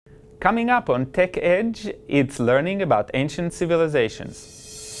Coming up on Tech Edge, it's learning about ancient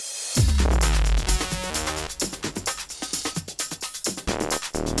civilizations.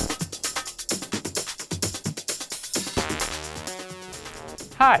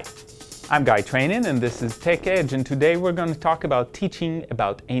 Hi, I'm Guy Trainin, and this is Tech Edge, and today we're going to talk about teaching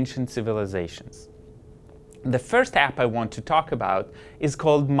about ancient civilizations. The first app I want to talk about is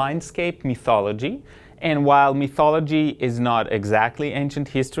called Mindscape Mythology, and while mythology is not exactly ancient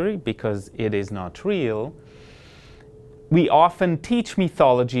history because it is not real, we often teach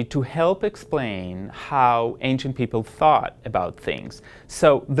mythology to help explain how ancient people thought about things.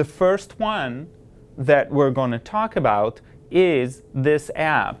 So the first one that we're going to talk about is this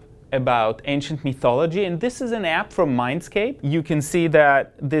app about ancient mythology, and this is an app from Mindscape. You can see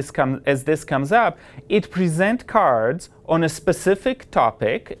that as this comes up, it presents cards on a specific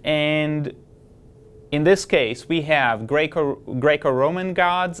topic, and in this case we have Greco-Roman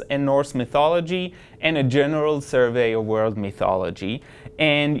gods and Norse mythology and a general survey of world mythology,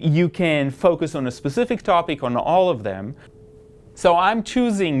 and you can focus on a specific topic on all of them. So I'm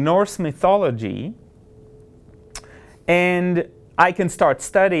choosing Norse mythology, and I can start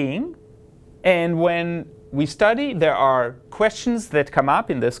studying, and when we study, there are questions that come up.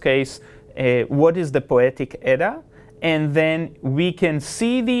 In this case, what is the Poetic Edda? And then we can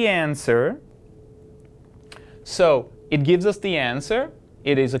see the answer. So it gives us the answer.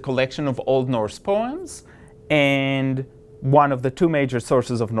 It is a collection of Old Norse poems, and one of the two major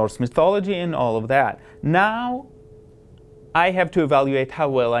sources of Norse mythology and all of that. Now, I have to evaluate how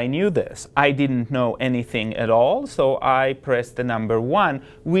well I knew this. I didn't know anything at all, so I pressed the number 1,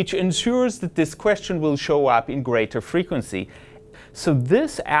 which ensures that this question will show up in greater frequency. So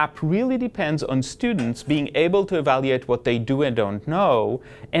this app really depends on students being able to evaluate what they do and don't know,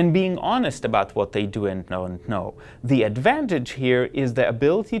 and being honest about what they do and don't know. The advantage here is the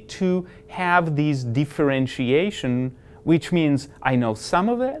ability to have these differentiation, which means I know some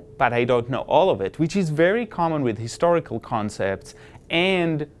of it, but I don't know all of it, which is very common with historical concepts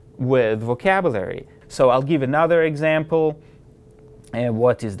and with vocabulary. So I'll give another example.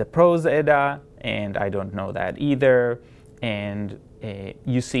 What is the Prose Edda? And I don't know that either. And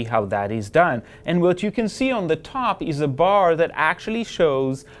you see how that is done. And what you can see on the top is a bar that actually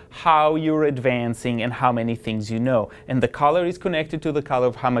shows how you're advancing and how many things you know. And the color is connected to the color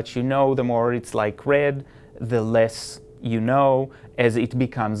of how much you know. The more it's like red, the less you know. As it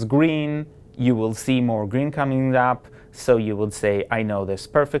becomes green, you will see more green coming up, so you would say, I know this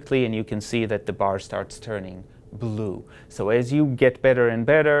perfectly, and you can see that the bar starts turning blue. So as you get better and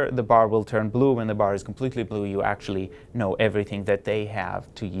better, the bar will turn blue. When the bar is completely blue, you actually know everything that they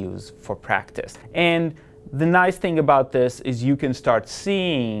have to use for practice. And the nice thing about this is you can start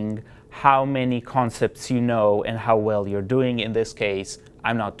seeing how many concepts you know and how well you're doing. In this case,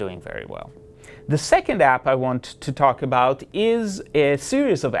 I'm not doing very well. The second app I want to talk about is a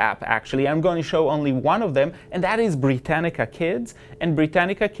series of apps, actually. I'm going to show only one of them, and that is Britannica Kids. And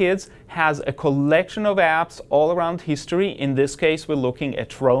Britannica Kids has a collection of apps all around history. In this case, we're looking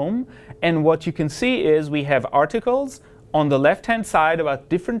at Rome. And what you can see is we have articles on the left-hand side about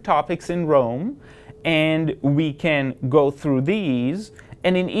different topics in Rome, and we can go through these.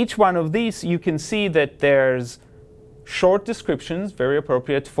 And in each one of these, you can see that there's short descriptions, very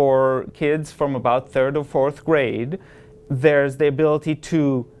appropriate for kids from about 3rd or 4th grade. There's the ability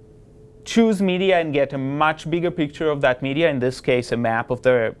to choose media and get a much bigger picture of that media, in this case a map of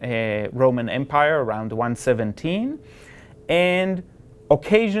the Roman Empire around 117. And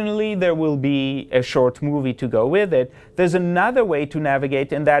occasionally there will be a short movie to go with it. There's another way to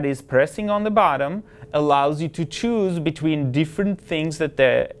navigate, and that is pressing on the bottom allows you to choose between different things that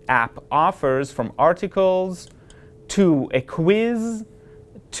the app offers, from articles to a quiz,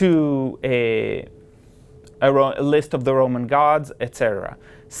 to a list of the Roman gods, etc.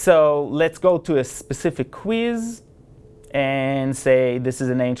 So let's go to a specific quiz and say this is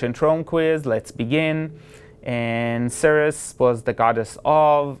an ancient Rome quiz. Let's begin. And Ceres was the goddess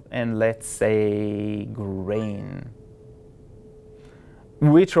of, and let's say, grain.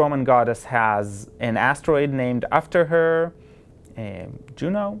 Which Roman goddess has an asteroid named after her?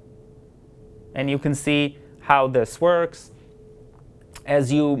 Juno. And you can see how this works.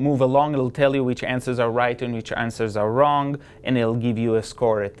 As you move along, it'll tell you which answers are right and which answers are wrong, and it'll give you a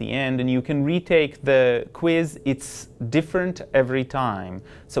score at the end. And you can retake the quiz. It's different every time,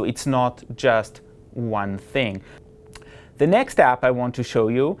 so it's not just one thing. The next app I want to show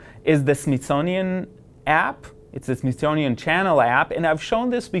you is the Smithsonian app It's the Smithsonian Channel app, and I've shown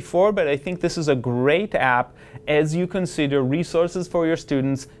this before, but I think this is a great app as you consider resources for your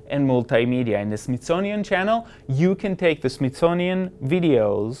students and multimedia. In the Smithsonian Channel, you can take the Smithsonian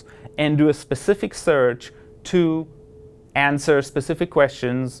videos and do a specific search to answer specific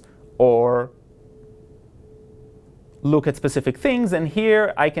questions or look at specific things. And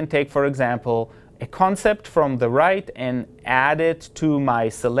here I can take, for example, a concept from the right and add it to my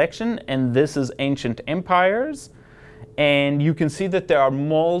selection, and this is ancient empires. And you can see that there are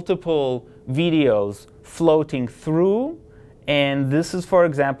multiple videos floating through, and this is, for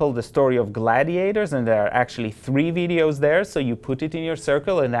example, the story of gladiators, and there are actually 3 videos there, so you put it in your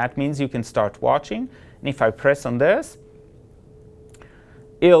circle, and that means you can start watching. And if I press on this,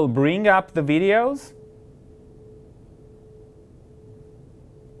 it'll bring up the videos.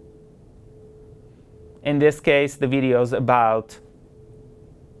 In this case, the videos about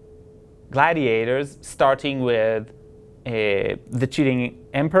gladiators, starting with the cheating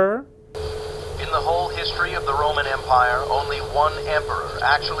emperor. In the whole history of the Roman Empire, only one emperor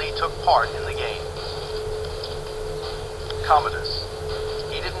actually took part in the game. Commodus.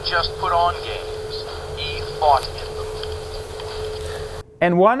 He didn't just put on games, he fought in them.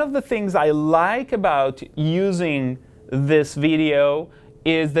 And one of the things I like about using this video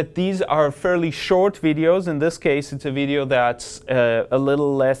is that these are fairly short videos. In this case, it's a video that's a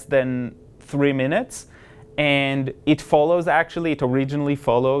little less than 3 minutes. And it follows, actually, it originally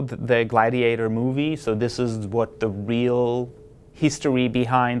followed the Gladiator movie. So this is what the real history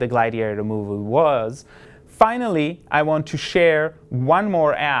behind the Gladiator movie was. Finally, I want to share one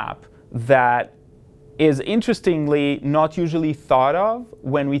more app that is interestingly not usually thought of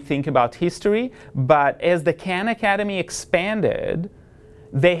when we think about history. But as the Khan Academy expanded,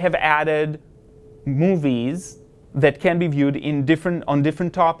 they have added movies that can be viewed on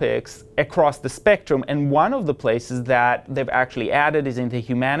different topics across the spectrum. And one of the places that they've actually added is in the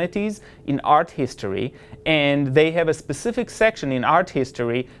humanities, in art history. And they have a specific section in art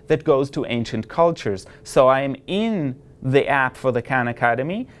history that goes to ancient cultures. So I am in the app for the Khan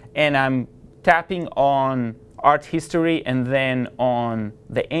Academy, and I'm tapping on art history and then on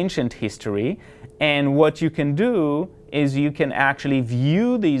the ancient history. And what you can do is you can actually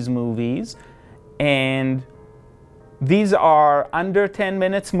view these movies, and these are under 10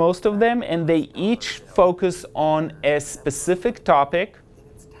 minutes, most of them, and they each focus on a specific topic.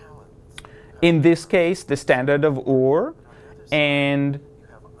 In this case, the Standard of Ur, and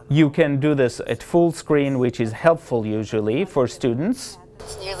you can do this at full screen, which is helpful usually for students.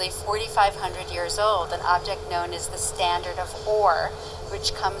 It's nearly 4,500 years old, an object known as the Standard of Ur,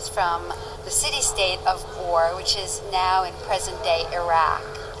 which comes from the city-state of Ur, which is now in present-day Iraq.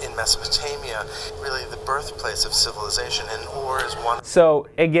 In Mesopotamia, really the birthplace of civilization, and Ur is one. So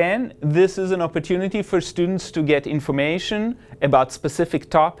again, this is an opportunity for students to get information about specific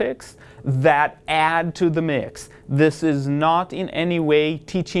topics that add to the mix. This is not in any way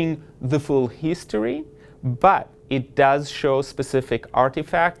teaching the full history, but it does show specific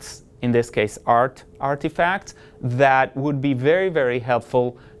artifacts, in this case art artifacts, that would be very, very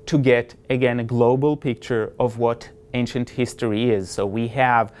helpful to get, again, a global picture of what ancient history is. So we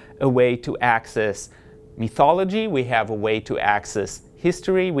have a way to access mythology, we have a way to access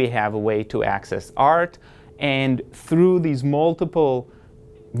history, we have a way to access art, and through these multiple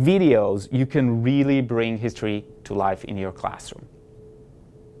videos, you can really bring history to life in your classroom.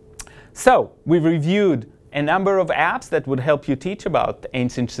 So we've reviewed a number of apps that would help you teach about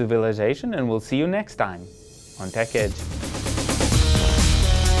ancient civilization, and we'll see you next time on TechEdge.